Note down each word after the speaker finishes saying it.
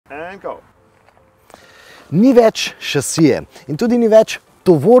Ni več šasije in tudi ni več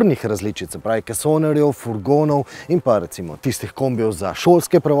tovornih različic, pravi kesonerjev, furgonov in pa recimo tistih kombijev za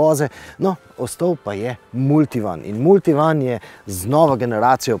šolske prevoze, no, ostal pa je Multivan. In Multivan je z novo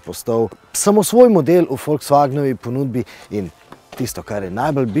generacijo postal samosvoj model v Volkswagenovi ponudbi in tisto, kar je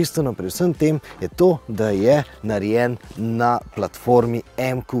najbolj bistveno pri vsem tem, je to, da je narejen na platformi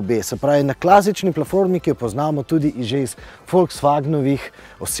MQB, se pravi na klasični platformi, ki jo poznamo tudi že iz Volkswagenovih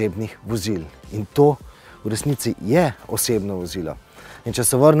osebnih vozil. In to v resnici je osebno vozilo. In če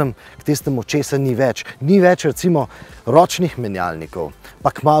se vrnem k tistemu, česa ni več recimo ročnih menjalnikov,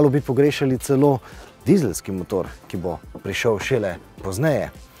 pa kmalu bi pogrešali celo dizelski motor, ki bo prišel šele pozneje.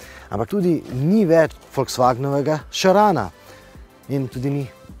 Ampak tudi ni več Volkswagenovega šarana in tudi ni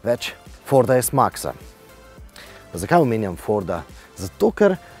več Forda S-Maxa. Zakaj omenjam Forda? Zato,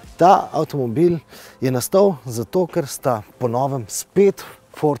 ker ta avtomobil je nastal zato, ker sta po novem spet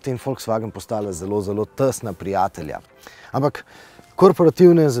Ford in Volkswagen postala zelo, zelo tesna prijatelja. Ampak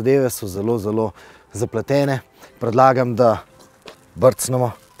korporativne zadeve so zelo, zelo zapletene. Predlagam, da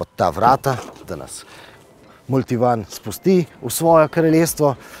brcnemo pod ta vrata, da nas Multivan spusti v svoje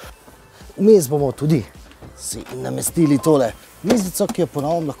kraljestvo. Vmes bomo tudi si namestili tole mizico, ki jo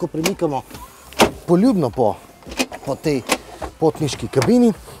ponovno lahko premikamo poljubno po tej potniški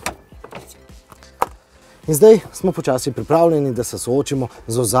kabini. In zdaj smo počasi pripravljeni, da se soočimo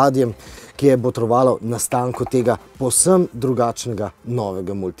z ozadjem, ki je botrovalo nastanku tega povsem drugačnega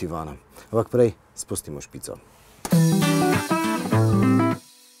novega Multivana. Ampak prej spustimo špico.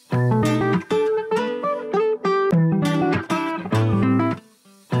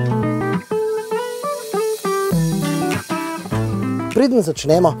 Preden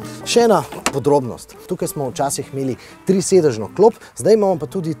začnemo, še ena podrobnost. Tukaj smo včasih imeli 3-sedežno klop, zdaj imamo pa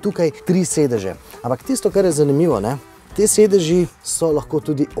tudi tukaj 3 sedeže. Ampak tisto, kar je zanimivo, te sedeži so lahko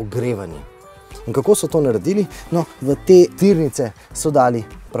tudi ogrevani. In kako so to naredili? No, v te tirnice so dali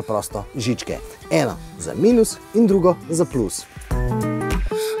preprosto žičke. Eno za minus in drugo za plus.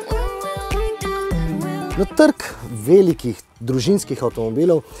 Na trg velikih družinskih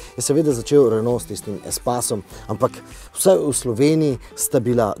avtomobilov je seveda začel Renault s tistim S-pasom, ampak vsaj v Sloveniji sta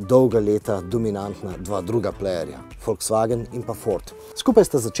bila dolga leta dominantna dva druga playerja, Volkswagen in pa Ford. Skupaj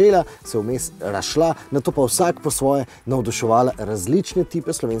sta začela, se vmes razšla, nato pa vsak po svoje navduševala različne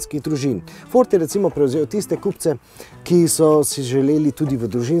tipe slovenskih družin. Ford je recimo prevzel tiste kupce, ki so si želeli tudi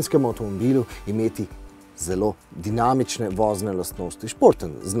v družinskem avtomobilu imeti zelo dinamične vozne lastnosti,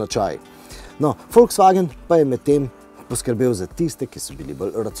 športen značaj. No, Volkswagen pa je medtem poskrbel za tiste, ki so bili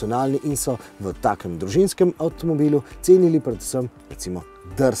bolj racionalni in so v takem družinskem avtomobilu cenili predvsem recimo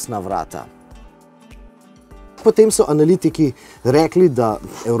drsna vrata. Potem so analitiki rekli, da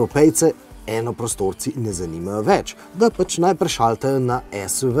Evropejce enoprostorci ne zanimajo več, da pač naj prešaltajo na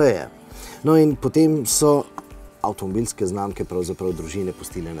SUV-je. No in potem so avtomobilske znamke pravzaprav družine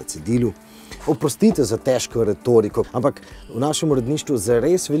pustile na cedilu. Oprostite za težko retoriko, ampak v našem uredništvu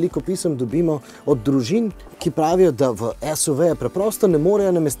zares veliko pisem dobimo od družin, ki pravijo, da v SUV-je preprosto ne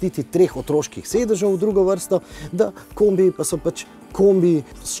morejo namestiti 3 otroških sedežev v drugo vrsto, da kombiji pa so pač kombiji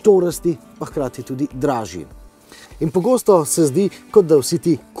štorasti, pa hkrati tudi dražji. In pogosto se zdi, kot da vsi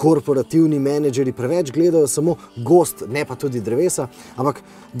ti korporativni menedžeri preveč gledajo samo gozd, ne pa tudi drevesa, ampak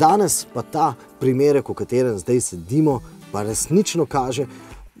danes pa ta primerek, v katerem zdaj sedimo, pa resnično kaže,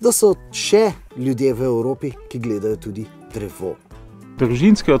 da so še ljudje v Evropi, ki gledajo tudi drevo.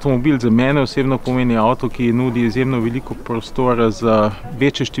 Družinski avtomobil za mene osebno pomeni avto, ki nudi izjemno veliko prostora za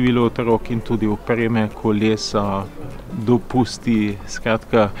večje število otrok in tudi opreme, kolesa, dopusti.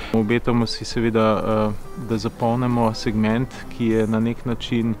 Skratka, obetamo si seveda, da zapolnimo segment, ki je na nek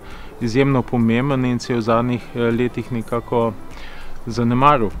način izjemno pomemben in se je v zadnjih letih nekako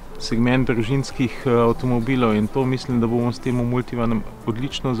zanemaril. Segment družinskih avtomobilov in to mislim, da bomo s tem Multivanom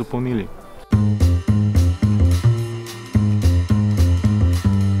odlično zapolnili.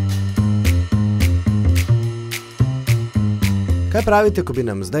 Kaj pravite, ko bi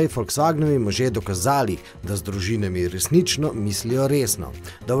nam zdaj Volkswagenovi možje dokazali, da z družinami resnično mislijo resno?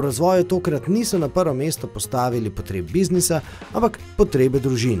 Da v razvoju tokrat niso na prvo mesto postavili potreb biznisa, ampak potrebe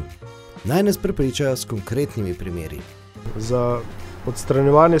družin. Naj nas prepričajo s konkretnimi primeri. Za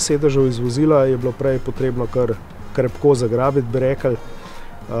odstranjevanje sedežev iz vozila je bilo prej potrebno kar krepko zagrabiti, bi rekel.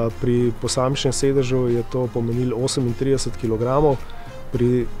 Pri posamičnem sedežu je to pomenilo 38 kg,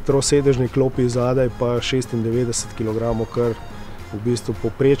 pri trosedežni klopi zadaj pa 96 kg, kar v bistvu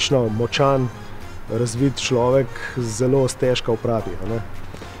poprečno močan, razvit človek zelo stežka opravi.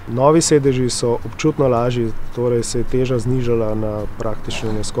 Novi sedeži so občutno lažji, torej se je teža znižala na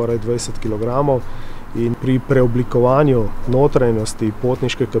praktično skoraj 20 kg In pri preoblikovanju notranjosti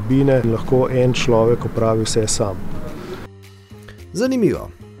potniške kabine lahko en človek opravi vse sam. Zanimivo.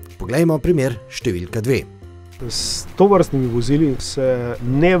 Poglejmo primer številka 2. S tovrstnimi vozili se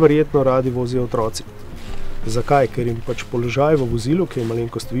neverjetno radi vozijo otroci. Zakaj? Ker jim pač položaj v vozilu, ki je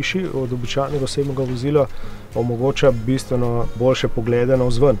malenkost višji od običajnega osebnega vozila, omogoča bistveno boljše poglede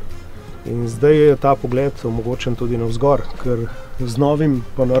navzven. In zdaj je ta pogled omogočen tudi navzgor, ker z novim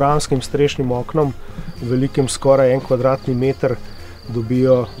panoramskim strešnim oknom, velikim skoraj 1 kvadratni meter,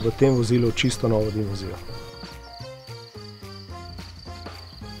 dobijo v tem vozilu čisto novo dimenzijo.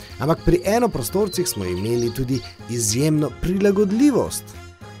 Ampak pri enoprostorcih smo imeli tudi izjemno prilagodljivost.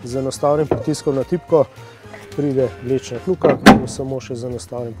 Z enostavnim pritiskom na tipko pride vlečna kljuka in samo še z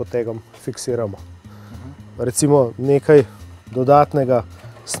enostavnim potegom fiksiramo. Recimo nekaj dodatnega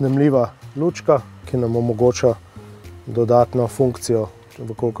snemljiva lučka, ki nam omogoča dodatno funkcijo,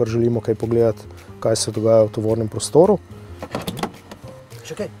 kolikor želimo kaj pogledati, kaj se dogaja v tovornem prostoru.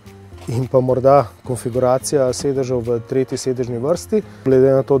 Še kaj? In pa morda konfiguracija sedežev v 3. sedežni vrsti.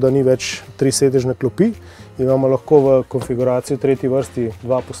 Glede na to, da ni več 3 sedežne klopi, imamo lahko v konfiguraciji v 3. vrsti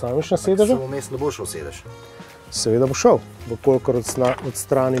 2 posamična sedeža. Samo vmes ne bo šel sedež? Seveda bo šel, kolikor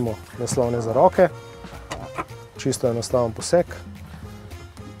odstranimo naslone za roke, čisto enostaven poseg,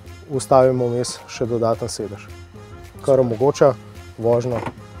 ustavimo vmes še dodaten sedež, kar omogoča vožnjo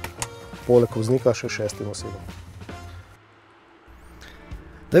poleg voznika še 6 osebam.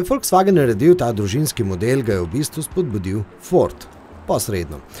 Da je Volkswagen naredil ta družinski model, ga je v bistvu spodbudil Ford.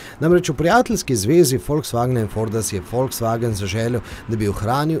 Posredno. Namreč v prijateljski zvezi Volkswagena in Forda si je Volkswagen zaželel, da bi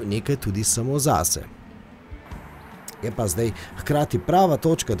ohranil nekaj tudi samo zase. Je pa zdaj hkrati prava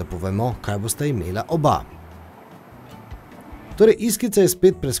točka, da povemo, kaj bosta imela oba. Torej, iskica je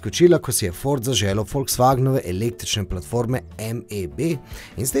spet preskočila, ko si je Ford zaželel Volkswagenove električne platforme MEB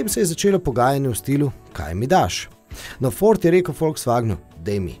in s tem se je začelo pogajanje v stilu, kaj mi daš. No, Ford je rekel Volkswagenu,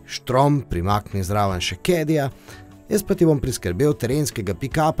 daj mi štrom, primakni zraven še Cadija, jaz pa ti bom priskrbel terenskega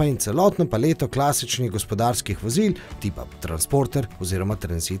pick-upa in celotno paleto klasičnih gospodarskih vozil, tipa Transporter oziroma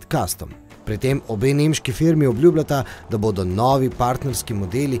Transit Custom. Pri tem obe nemški firmi obljubljata, da bodo novi partnerski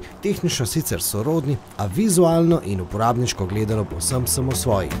modeli tehnično sicer sorodni, a vizualno in uporabniško gledano povsem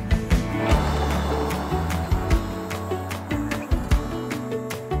samosvoji.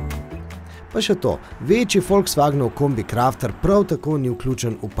 Pa še to, večji Volkswagenov kombi Crafter prav tako ni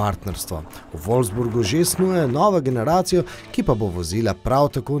vključen v partnerstvo. V Wolfsburgu že snuje novo generacijo, ki pa bo vozila prav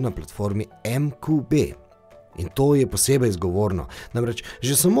tako na platformi MQB. In to je posebej zgovorno. Namreč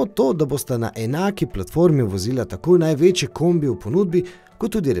že samo to, da bosta na enaki platformi vozila tako največji kombi v ponudbi,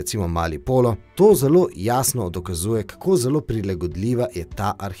 kot tudi recimo mali polo, to zelo jasno dokazuje, kako zelo prilagodljiva je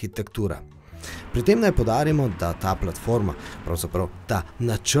ta arhitektura. Pri tem naj poudarimo, da ta platforma, pravzaprav ta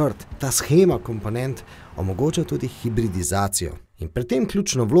načrt, ta shema komponent omogoča tudi hibridizacijo. In pri tem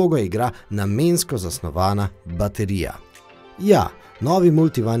ključno vlogo igra namensko zasnovana baterija. Ja, novi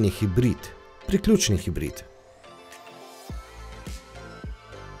Multivan je hibrid, priključni hibrid.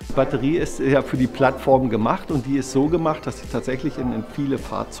 Die Batterie ist ja für die Plattform gemacht und die ist so gemacht, dass sie tatsächlich in viele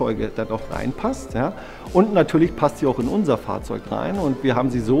Fahrzeuge dann auch reinpasst. Ja? Und natürlich passt sie auch in unser Fahrzeug rein und wir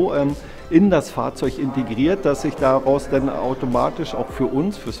haben sie so in das Fahrzeug integriert, dass sich daraus dann automatisch auch für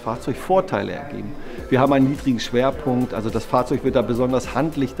uns, fürs Fahrzeug Vorteile ergeben. Wir haben einen niedrigen Schwerpunkt, also das Fahrzeug wird da besonders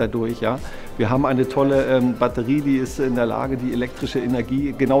handlich dadurch. Ja? Wir haben eine tolle Batterie, die ist in der Lage, die elektrische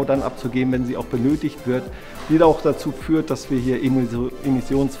Energie genau dann abzugeben, wenn sie auch benötigt wird, die auch dazu führt, dass wir hier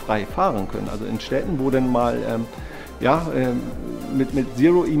emissionsfrei fahren können. Also in Städten, wo dann mal mit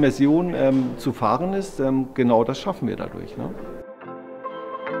Zero-Emission zu fahren ist, genau das schaffen wir dadurch. Ne?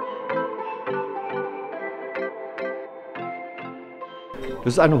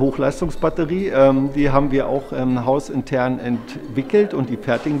 Das ist eine Hochleistungsbatterie, die haben wir auch hausintern entwickelt und die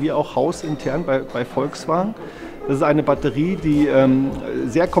fertigen wir auch hausintern bei Volkswagen. Das ist eine Batterie, die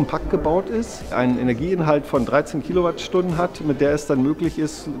sehr kompakt gebaut ist, einen Energieinhalt von 13 Kilowattstunden hat, mit der es dann möglich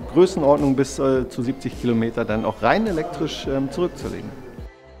ist, Größenordnung bis zu 70 Kilometer dann auch rein elektrisch zurückzulegen.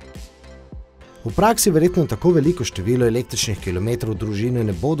 V praksi verjetno tako veliko število električnih kilometrov družine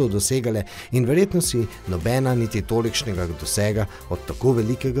ne bodo dosegale in verjetno si nobena niti tolikšnega dosega od tako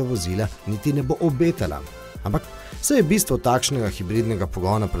velikega vozila niti ne bo obetala. Ampak vse je bistvo takšnega hibridnega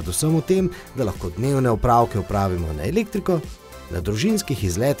pogona predvsem v tem, da lahko dnevne opravke opravimo na elektriko, na družinskih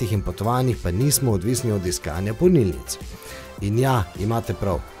izletih in potovanjih pa nismo odvisni od iskanja polnilnic. In ja, imate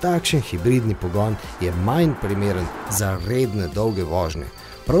prav, takšen hibridni pogon je manj primeren za redne dolge vožnje.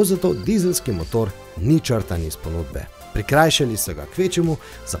 Prav zato dizelski motor ni črtan iz ponudbe. Prikrajšali so ga kvečemu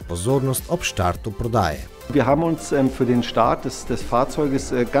za pozornost ob štartu prodaje. Wir haben uns für den Start des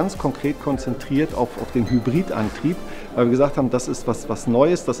Fahrzeuges ganz konkret konzentriert auf den Hybridantrieb, weil wir gesagt haben, das ist was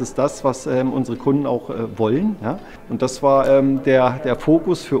Neues, das ist das, was unsere Kunden auch wollen. Ja? Und das war der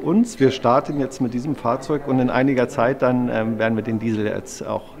Fokus für uns. Wir starten jetzt mit diesem Fahrzeug und in einiger Zeit dann werden wir den Diesel jetzt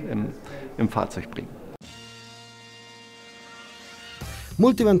auch im Fahrzeug bringen.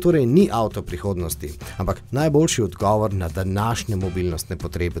 Multivan torej ni avto prihodnosti, ampak najboljši odgovor na današnje mobilnostne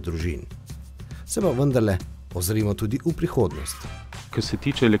potrebe družin. Se pa vendarle ozrimo tudi v prihodnost. Kar se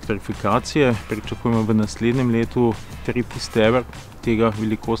tiče elektrifikacije, pričakujemo v naslednjem letu tretji steber tega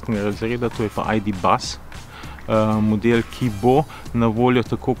velikostnega razreda, to je pa ID Bus. Model, ki bo na voljo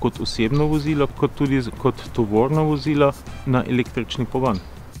tako kot osebno vozilo, kot tudi kot tovorno vozilo na električni pogon.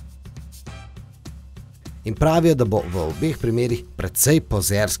 In pravijo, da bo v obeh primerih precej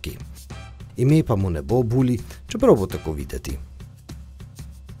pozerski. Ime pa mu ne bo buli, čeprav bo tako videti.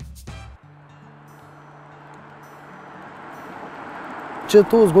 Če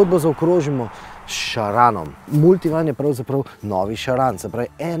to zgodbo zaokrožimo s šaranom, Multivan je pravzaprav novi šaran, se pravi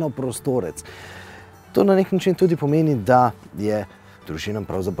enoprostorec. To na nek način tudi pomeni, da je družinam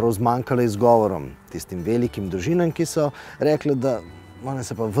pravzaprav zmanjkalo izgovorom, tistim velikim družinam, ki so rekli, da one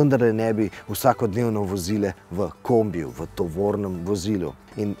se pa vendarle ne bi vsakodnevno vozile v kombiju, v tovornem vozilu.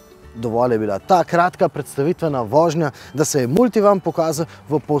 In dovolj je bila ta kratka predstavitvena vožnja, da se je Multivan pokazal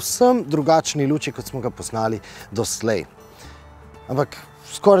v povsem drugačni luči, kot smo ga poznali doslej. Ampak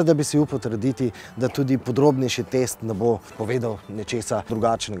skoraj da bi si upal trditi, da tudi podrobnejši test ne bo povedal nečesa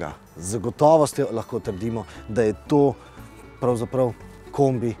drugačnega. Z gotovostjo lahko trdimo, da je to pravzaprav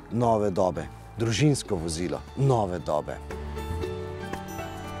kombi nove dobe, družinsko vozilo nove dobe.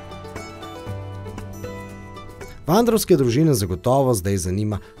 Vandrovske družine zagotovo zdaj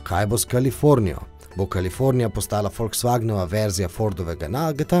zanima, kaj bo s Kalifornijo. Bo Kalifornija postala Volkswagenova verzija Fordovega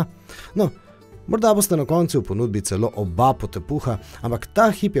Nuggeta? No, morda boste na koncu v ponudbi celo oba potepuha, ampak ta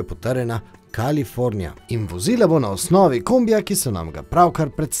hip je potrjena Kalifornija in vozila bo na osnovi kombija, ki so nam ga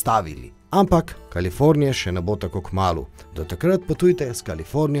pravkar predstavili. Ampak Kalifornije še ne bo tako kmalu. Do takrat potujte s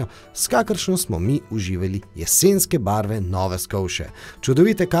Kalifornijo, s kakršno smo mi uživali jesenske barve Nove Scotie,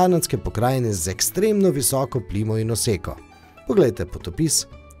 čudovite kanadske pokrajine z ekstremno visoko plimo in oseko. Poglejte potopis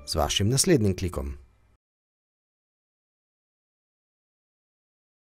z vašim naslednjim klikom.